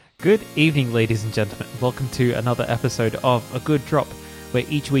Good evening, ladies and gentlemen. Welcome to another episode of A Good Drop, where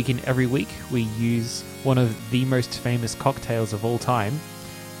each week and every week we use one of the most famous cocktails of all time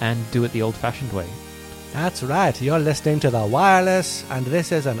and do it the old-fashioned way. That's right, you're listening to The Wireless, and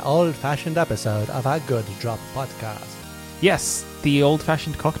this is an old-fashioned episode of A Good Drop podcast. Yes, the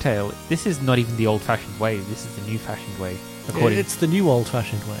old-fashioned cocktail. This is not even the old-fashioned way, this is the new-fashioned way. It's the new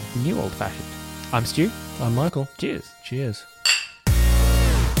old-fashioned way. The new old-fashioned. I'm Stu. I'm Michael. Cheers. Cheers.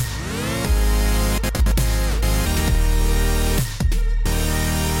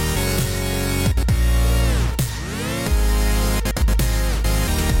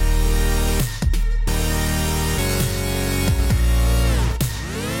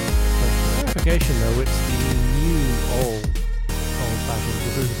 Though it's the new old-fashioned,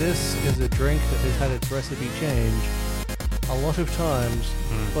 because this is a drink that has had its recipe change a lot of times,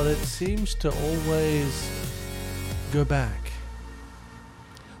 but it seems to always go back.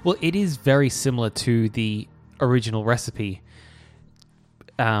 Well, it is very similar to the original recipe.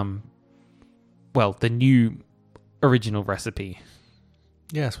 The new original recipe.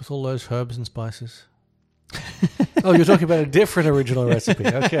 Yes, with all those herbs and spices. Oh, you're talking about a different original recipe.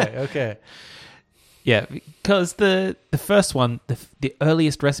 Okay. Yeah, because the first one, the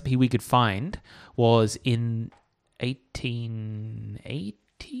earliest recipe we could find was in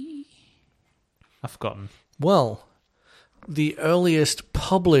 1880? I've forgotten. Well, the earliest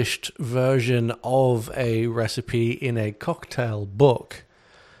published version of a recipe in a cocktail book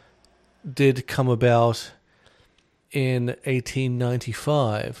did come about in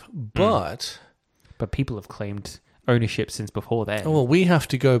 1895, but people have claimed ownership since before then. Oh, well, we have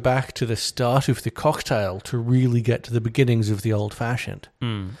to go back to the start of the cocktail to really get to the beginnings of the old-fashioned.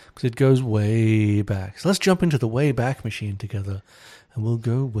 Because it goes way back. So let's jump into the way back machine together, and we'll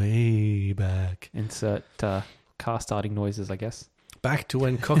go way back. Insert car starting noises, I guess. Back to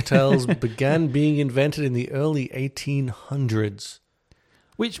when cocktails began being invented in the early 1800s.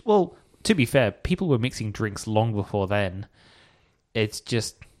 Which, well, to be fair, people were mixing drinks long before then. It's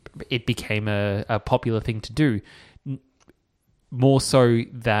just, it became a popular thing to do. More so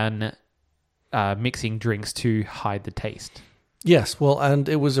than mixing drinks to hide the taste. Yes, well, and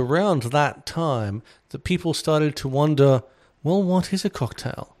it was around that time that people started to wonder, well, what is a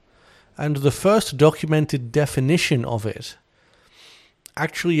cocktail? And the first documented definition of it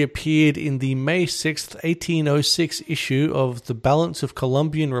actually appeared in the May 6th, 1806 issue of the Balance of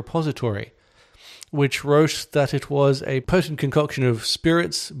Columbian Repository, which wrote that it was a potent concoction of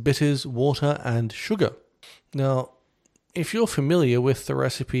spirits, bitters, water, and sugar. Now, if you're familiar with the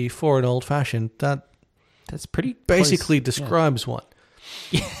recipe for an old-fashioned, that's pretty basically close. Describes one.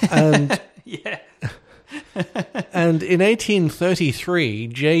 And yeah. And in 1833,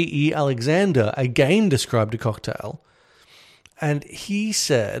 J.E. Alexander again described a cocktail, and he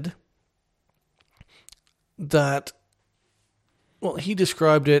said that, well, he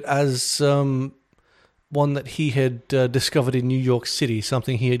described it as one that he had discovered in New York City,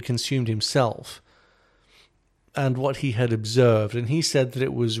 something he had consumed himself, and what he had observed. And he said that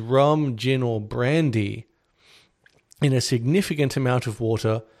it was rum, gin, or brandy in a significant amount of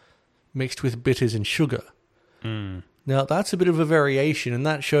water mixed with bitters and sugar. Now, that's a bit of a variation, and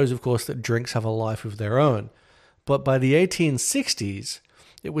that shows, of course, that drinks have a life of their own. But by the 1860s,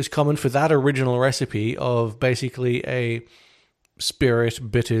 it was common for that original recipe of basically a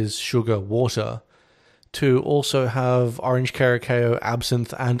spirit, bitters, sugar, water, to also have orange caracal,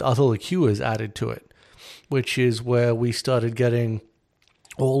 absinthe, and other liqueurs added to it, which is where we started getting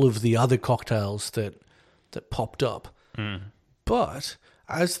all of the other cocktails that popped up. But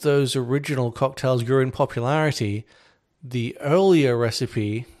as those original cocktails grew in popularity, the earlier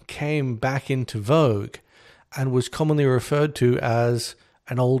recipe came back into vogue and was commonly referred to as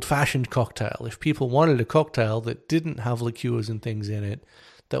an old-fashioned cocktail. If people wanted a cocktail that didn't have liqueurs and things in it,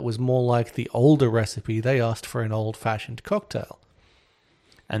 that was more like the older recipe, they asked for an old-fashioned cocktail.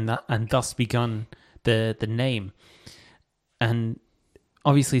 And thus begun the name. And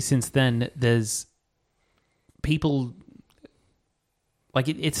obviously since then, there's people, like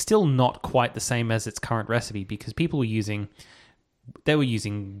it's still not quite the same as its current recipe, because people were using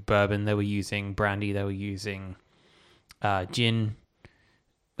bourbon, they were using brandy, they were using gin,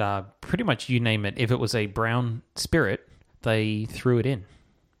 pretty much you name it. If it was a brown spirit, they threw it in.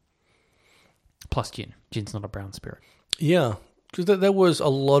 Plus gin. Gin's not a brown spirit. Yeah, because there was a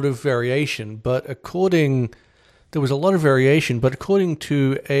lot of variation, but according to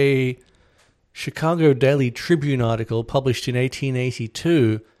a Chicago Daily Tribune article published in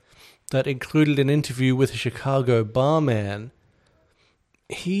 1882 that included an interview with a Chicago barman,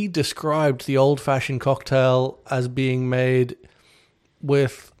 he described the old-fashioned cocktail as being made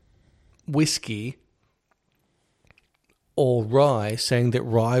with whiskey or rye, saying that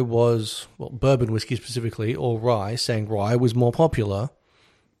rye was, well, bourbon whiskey specifically, or rye, saying rye was more popular.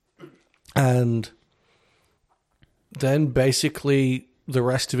 And then basically the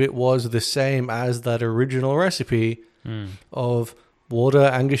rest of it was the same as that original recipe of water,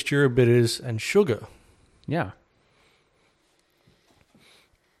 Angostura bitters, and sugar. Yeah.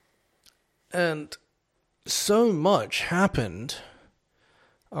 And so much happened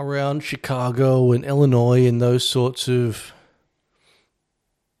around Chicago and Illinois and those sorts of,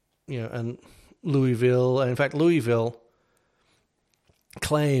 and Louisville. And in fact, Louisville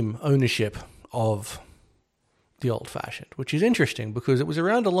claim ownership of the Old Fashioned, which is interesting because it was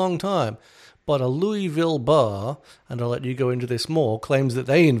around a long time. But a Louisville bar, and I'll let you go into this more, claims that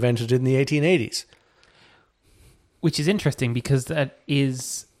they invented it in the 1880s. Which is interesting because that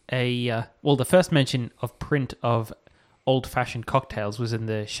is the first mention of print of old-fashioned cocktails was in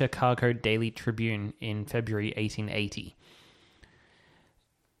the Chicago Daily Tribune in February 1880.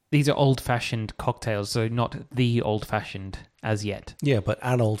 These are old-fashioned cocktails, so not the old-fashioned as yet. Yeah, but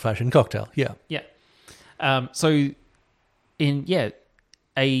an old-fashioned cocktail, yeah. Yeah.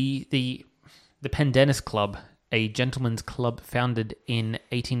 The Pendennis Club, a gentleman's club founded in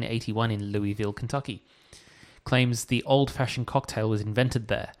 1881 in Louisville, Kentucky, claims the old-fashioned cocktail was invented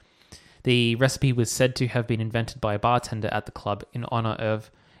there. The recipe was said to have been invented by a bartender at the club in honor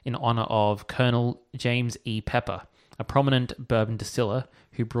of Colonel James E. Pepper, a prominent bourbon distiller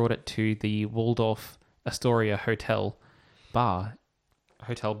who brought it to the Waldorf Astoria Hotel bar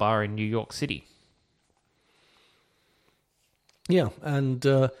in New York City. Yeah, and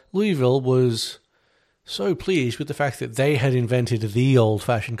Louisville was so pleased with the fact that they had invented the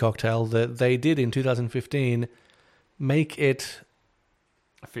old-fashioned cocktail that they did in 2015 make it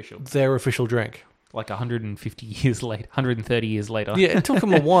Official. Their official drink. Like 150 years later, 130 years later. Yeah, it took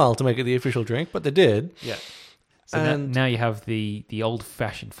them a while to make it the official drink, but they did. Yeah. So now you have the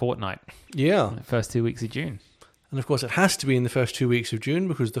old-fashioned fortnight. Yeah. In the first 2 weeks of June. And of course, it has to be in the first 2 weeks of June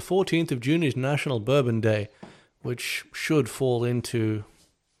because the 14th of June is National Bourbon Day, which should fall into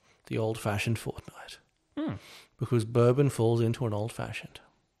the old-fashioned fortnight. Because bourbon falls into an old-fashioned.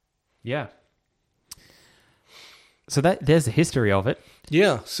 Yeah. So there's the history of it.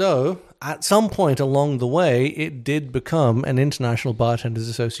 Yeah, so at some point along the way, it did become an International Bartenders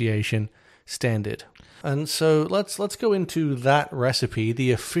Association standard. And so let's go into that recipe,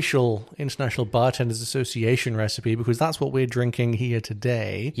 the official International Bartenders Association recipe, because that's what we're drinking here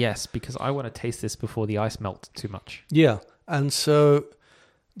today. Yes, because I want to taste this before the ice melts too much. Yeah, and so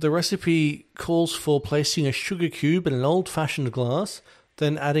the recipe calls for placing a sugar cube in an old-fashioned glass,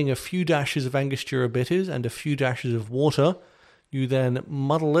 then adding a few dashes of Angostura bitters and a few dashes of water. You then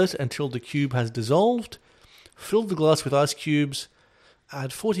muddle it until the cube has dissolved, fill the glass with ice cubes,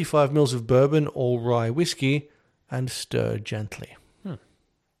 add 45 ml of bourbon or rye whiskey, and stir gently.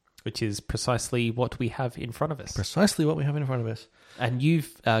 Which is precisely what we have in front of us. Precisely what we have in front of us. And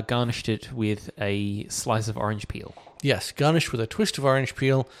you've garnished it with a slice of orange peel. Yes, garnished with a twist of orange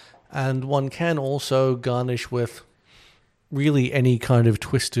peel, and one can also garnish with really any kind of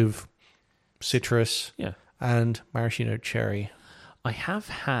twist of citrus and maraschino cherry. I have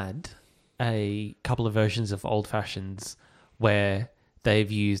had a couple of versions of Old Fashions where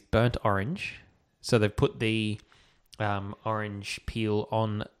they've used burnt orange. So they've put the orange peel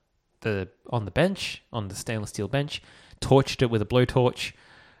on the bench, on the stainless steel bench, torched it with a blowtorch,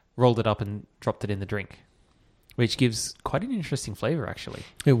 rolled it up and dropped it in the drink, which gives quite an interesting flavor, actually.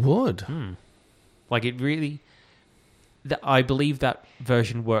 It would. Like it really... I believe that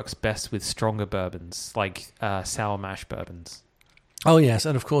version works best with stronger bourbons, like sour mash bourbons. Oh, yes.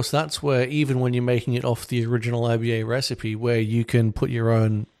 And of course, that's where, even when you're making it off the original IBA recipe, where you can put your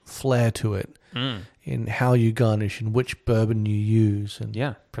own flair to it in how you garnish and which bourbon you use. And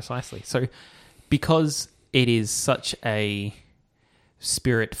yeah, precisely. So because it is such a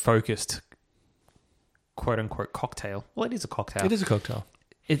spirit-focused, quote-unquote, cocktail. Well, it is a cocktail. It is a cocktail.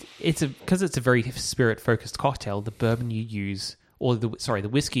 Because it's a very spirit-focused cocktail, the bourbon you use, or the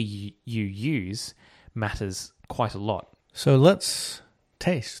whiskey you use matters quite a lot. So let's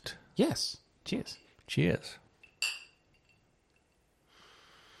taste. Yes. Cheers. Cheers.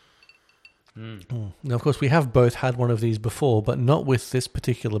 Now, of course, we have both had one of these before, but not with this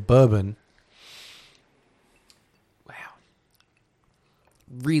particular bourbon. Wow.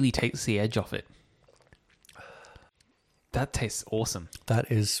 Really takes the edge off it. That tastes awesome. That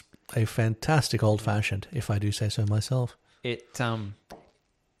is a fantastic old-fashioned, if I do say so myself. It the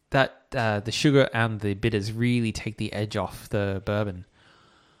sugar and the bitters really take the edge off the bourbon.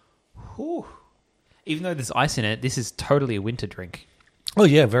 Whew. Even though there's ice in it, this is totally a winter drink. Oh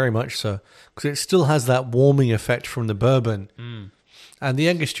yeah, very much so, because it still has that warming effect from the bourbon, and the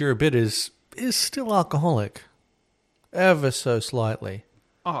Angostura bitters is still alcoholic, ever so slightly.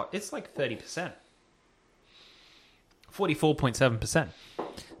 Oh, it's like 30%. 44.7%.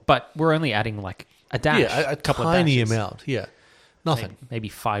 But we're only adding like a dash. Yeah, a couple of tiny dashes. amount. Yeah, nothing. Maybe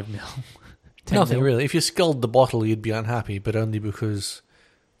 5 mil. 10 Nothing mil. really. If you sculled the bottle, you'd be unhappy, but only because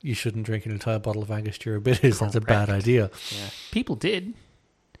you shouldn't drink an entire bottle of Angostura bitters. That's a bad Correct. idea. Yeah. People did.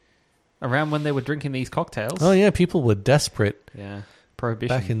 Around when they were drinking these cocktails. Oh yeah, people were desperate Yeah.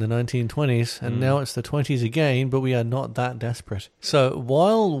 Prohibition. back in the 1920s, and now it's the 20s again, but we are not that desperate. So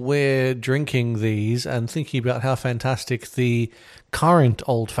while we're drinking these and thinking about how fantastic the current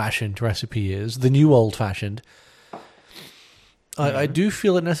old-fashioned recipe is, the new old-fashioned, I do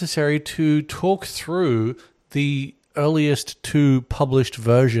feel it necessary to talk through the earliest two published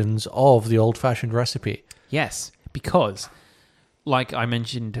versions of the old-fashioned recipe. Yes, because, like I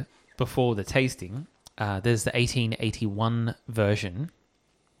mentioned before the tasting, there's the 1881 version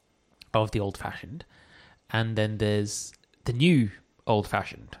of the old-fashioned, and then there's the new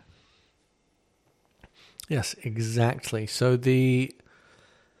old-fashioned. Yes, exactly. So the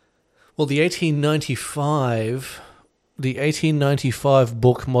 1895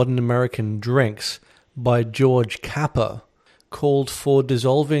 book Modern American Drinks by George Capper called for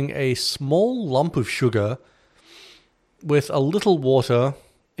dissolving a small lump of sugar with a little water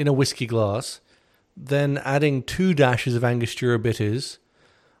in a whiskey glass, then adding 2 dashes of Angostura bitters,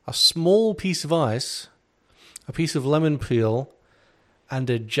 a small piece of ice, a piece of lemon peel, and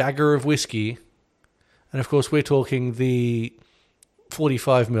a jagger of whiskey. And of course, we're talking the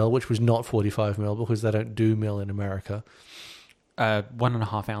 45 ml, which was not 45 ml because they don't do mil in America.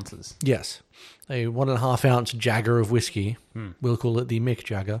 1.5 ounces. Yes, a 1.5 ounce jagger of whiskey. We'll call it the Mick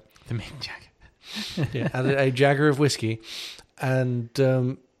Jagger. The Mick Jagger. Yeah, added a jagger of whiskey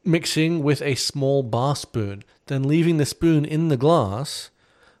and mixing with a small bar spoon. Then leaving the spoon in the glass,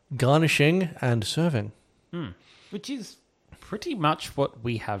 garnishing and serving. Which is pretty much what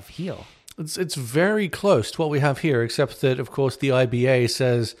we have here. It's very close to what we have here, except that, of course, the IBA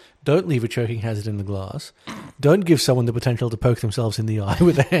says don't leave a choking hazard in the glass. Don't give someone the potential to poke themselves in the eye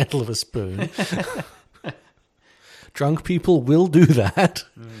with the handle of a spoon. Drunk people will do that.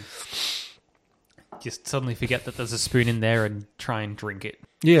 Just suddenly forget that there's a spoon in there and try and drink it.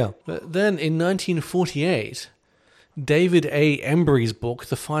 Yeah. But then in 1948, David A. Embry's book,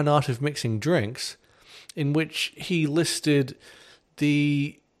 The Fine Art of Mixing Drinks, in which he listed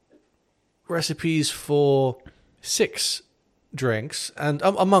the recipes for 6 drinks, and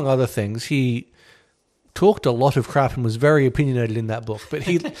among other things, he talked a lot of crap and was very opinionated in that book, but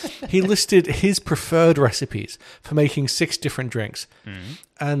he listed his preferred recipes for making 6 different drinks.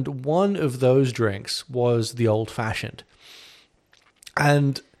 And one of those drinks was the old-fashioned.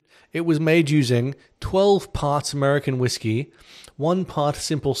 And it was made using 12 parts American whiskey, 1 part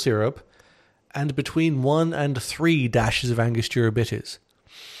simple syrup, and between 1 and 3 dashes of Angostura bitters.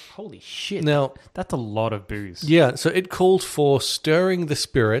 Holy shit. Now, That's a lot of booze. yeah, so it called for stirring the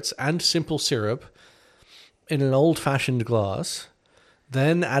spirits and simple syrup in an old-fashioned glass,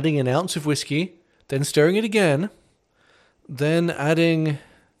 then adding an ounce of whiskey, then stirring it again, then adding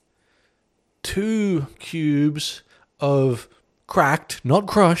 2 cubes of cracked, not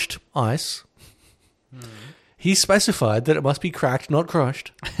crushed, ice. He specified that it must be cracked, not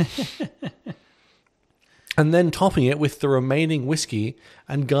crushed. And then topping it with the remaining whiskey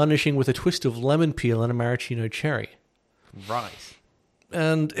and garnishing with a twist of lemon peel and a maraschino cherry. Right.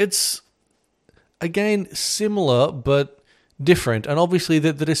 And it's, again, similar but different. And obviously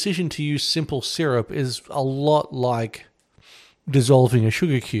the decision to use simple syrup is a lot like dissolving a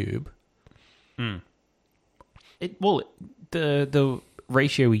sugar cube. The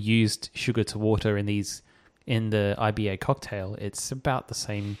ratio we used sugar to water in the IBA cocktail, it's about the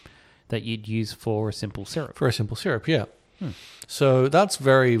same that you'd use for a simple syrup. For a simple syrup, yeah. So that's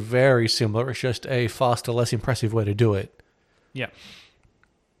very, very similar. It's just a faster, less impressive way to do it. Yeah.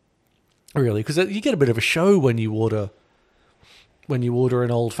 Really, because you get a bit of a show when you order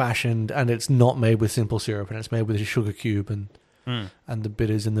an old-fashioned and it's not made with simple syrup and it's made with a sugar cube and the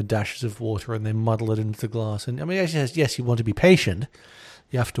bitters and the dashes of water, and they muddle it into the glass. And I mean, yes, you want to be patient.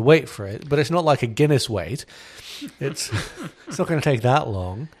 You have to wait for it, but it's not like a Guinness wait. It's not going to take that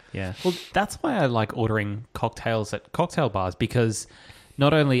long. Yeah. Well, that's why I like ordering cocktails at cocktail bars, because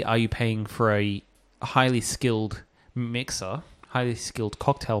not only are you paying for a highly skilled mixer, highly skilled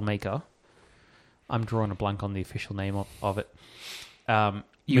cocktail maker. I'm drawing a blank on the official name of it.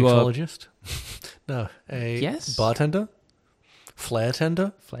 You Mixologist? No, Yes. bartender? Flair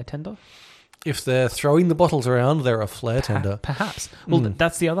tender? Flair tender? If they're throwing the bottles around, they're a flair tender. Perhaps. Well,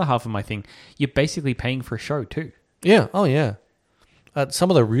 that's the other half of my thing. You're basically paying for a show too. Yeah. Oh, yeah. At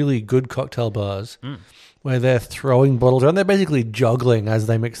some of the really good cocktail bars where they're throwing bottles around, they're basically juggling as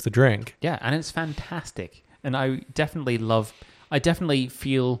they mix the drink. Yeah, and it's fantastic. And I definitely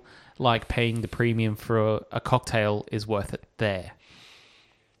feel like paying the premium for a cocktail is worth it there.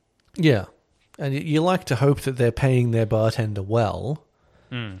 Yeah. And you like to hope that they're paying their bartender well.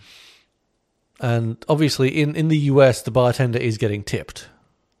 And obviously in the US, the bartender is getting tipped.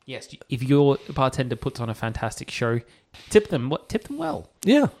 Yes, if your bartender puts on a fantastic show, tip them well.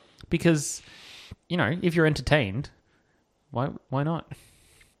 Yeah. Because, if you're entertained, why not?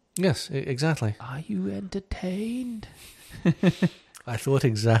 Yes, exactly. Are you entertained? I thought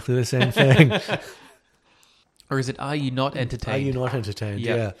exactly the same thing. Or is it, are you not entertained? Are you not entertained?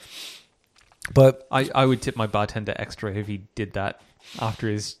 Yeah. Yeah. But I would tip my bartender extra if he did that after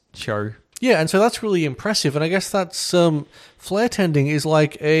his show. yeah, and so that's really impressive. And I guess that's flair tending is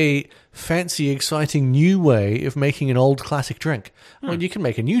like a fancy, exciting new way of making an old classic drink. I mean, you can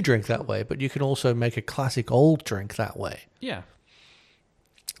make a new drink that way, but you can also make a classic old drink that way. Yeah.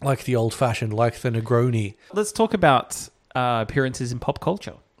 Like the old fashioned, like the Negroni. Let's talk about appearances in pop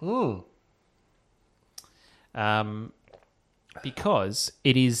culture. Because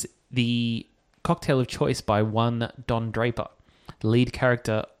it is the cocktail of choice by one Don Draper, the lead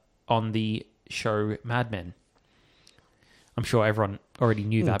character on the show Mad Men. I'm sure everyone already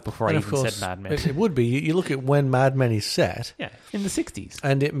knew that before I And of even course, said Mad Men. It would be. You look at when Mad Men is set, Yeah, in the 60s.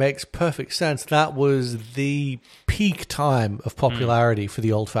 and it makes perfect sense. That was the peak time of popularity for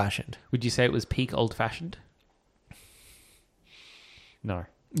the old fashioned. Would you say it was peak old-fashioned? No.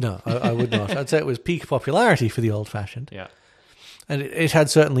 No, I would not. I'd say it was peak popularity for the old fashioned. Yeah. And it had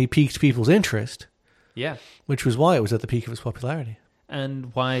certainly piqued people's interest, Yeah. which was why it was at the peak of its popularity.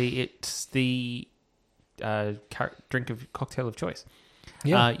 And why it's the cocktail of choice.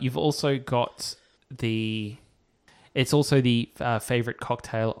 Yeah. You've also got it's also the favorite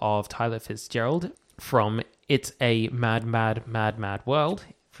cocktail of Tyler Fitzgerald from It's a Mad, Mad, Mad, Mad World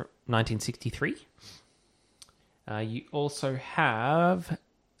from 1963. You also have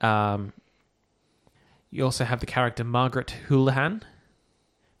the character Margaret Houlihan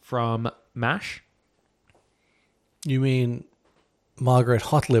from MASH. You mean Margaret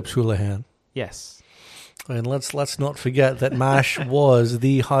Hot Lips Houlihan? Yes. And let's not forget that MASH was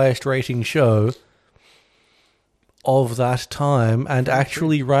the highest rating show of that time and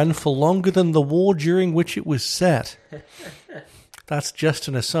actually ran for longer than the war during which it was set. That's just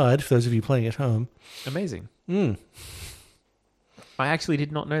an aside for those of you playing at home. Amazing. I actually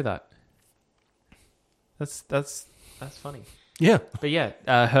did not know that. That's funny. Yeah. But yeah,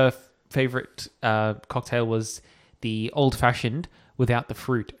 her favorite cocktail was the old fashioned without the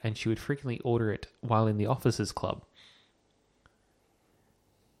fruit, and she would frequently order it while in the officers' club.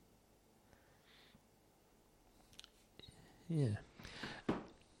 Yeah.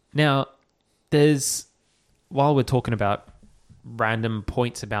 Now, while we're talking about random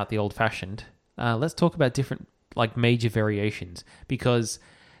points about the old fashioned, let's talk about different major variations, because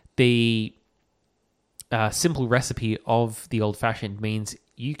the simple recipe of the old fashioned means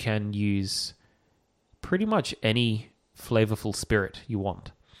you can use pretty much any flavorful spirit you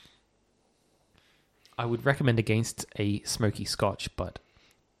want. I would recommend against a smoky scotch, but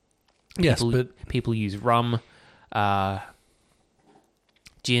people use rum,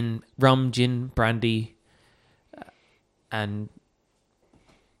 gin, brandy, and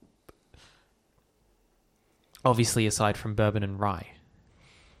obviously aside from bourbon and rye.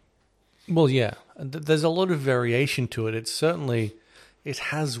 Well, yeah. There's a lot of variation to it. It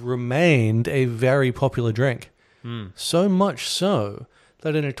has remained a very popular drink. So much so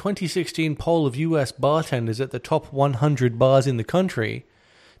that in a 2016 poll of US bartenders at the top 100 bars in the country,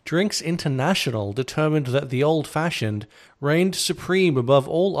 Drinks International determined that the old-fashioned reigned supreme above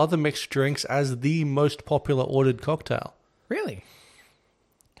all other mixed drinks as the most popular ordered cocktail. Really?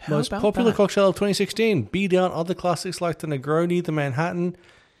 Most popular cocktail of 2016, beat out other classics like the Negroni, the Manhattan,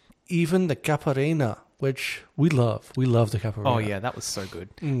 even the Caparina, which we love. We love the Caparina. Oh, yeah, that was so good.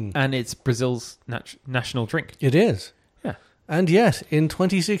 And it's Brazil's national drink. It is. Yeah. And yet, in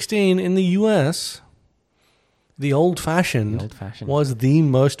 2016, in the US, the old-fashioned was the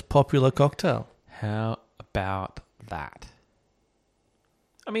most popular cocktail. How about that?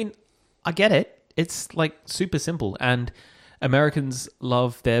 I mean, I get it. It's super simple, and Americans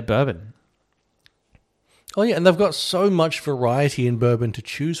love their bourbon. Oh, yeah, and they've got so much variety in bourbon to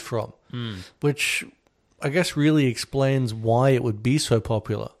choose from, which I guess really explains why it would be so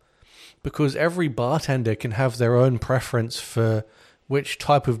popular. Because every bartender can have their own preference for which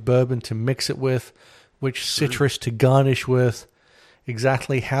type of bourbon to mix it with, which citrus to garnish with,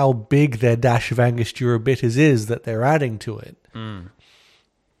 exactly how big their dash of Angostura bitters is that they're adding to it.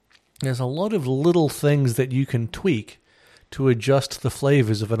 There's a lot of little things that you can tweak to adjust the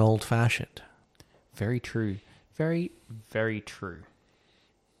flavors of an old-fashioned. Very true. Very, very true.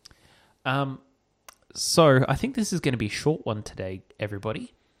 So I think this is going to be a short one today,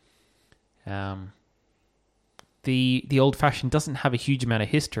 everybody. The old-fashioned doesn't have a huge amount of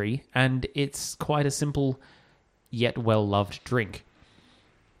history, and it's quite a simple yet well-loved drink.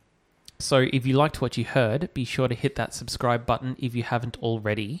 So if you liked what you heard, be sure to hit that subscribe button if you haven't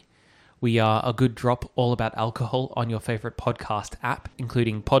already. We are A Good Drop, all about alcohol, on your favorite podcast app,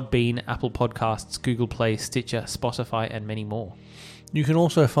 including Podbean, Apple Podcasts, Google Play, Stitcher, Spotify, and many more. You can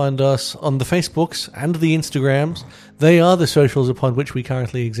also find us on the Facebooks and the Instagrams. They are the socials upon which we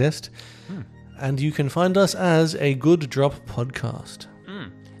currently exist. And you can find us as A Good Drop Podcast.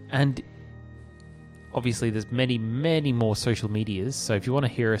 And obviously there's many, many more social medias. So if you want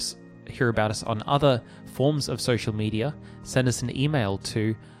to hear about us on other forms of social media, send us an email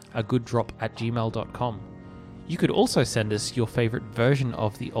to agooddrop@gmail.com. You could also send us your favorite version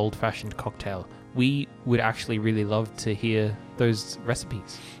of the old-fashioned cocktail. We would actually really love to hear those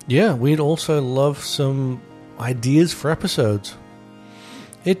recipes. Yeah, we'd also love some ideas for episodes.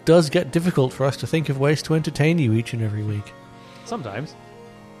 It does get difficult for us to think of ways to entertain you each and every week. Sometimes.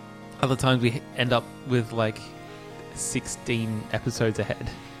 Other times we end up with like 16 episodes ahead.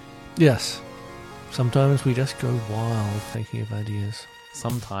 Yes. Sometimes we just go wild thinking of ideas.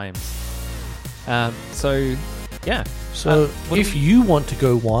 Sometimes. So, yeah. So, if you want to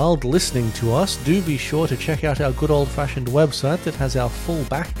go wild listening to us, do be sure to check out our good old-fashioned website that has our full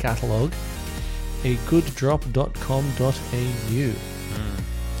back catalogue, agooddrop.com.au.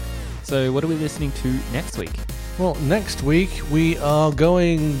 So, what are we listening to next week? Well, next week we are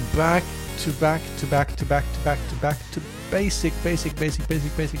going back to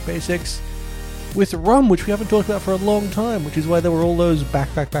basics with rum, which we haven't talked about for a long time, which is why there were all those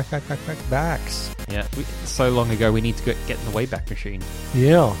backs. Yeah, so long ago we need to get in the Wayback Machine.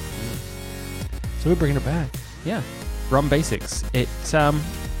 Yeah. So we're bringing it back. Yeah, rum basics.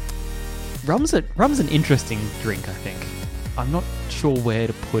 Rum's an interesting drink, I think. I'm not sure where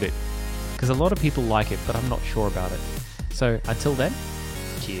to put it, because a lot of people like it, but I'm not sure about it. So until then,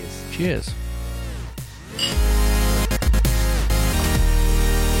 cheers. Cheers.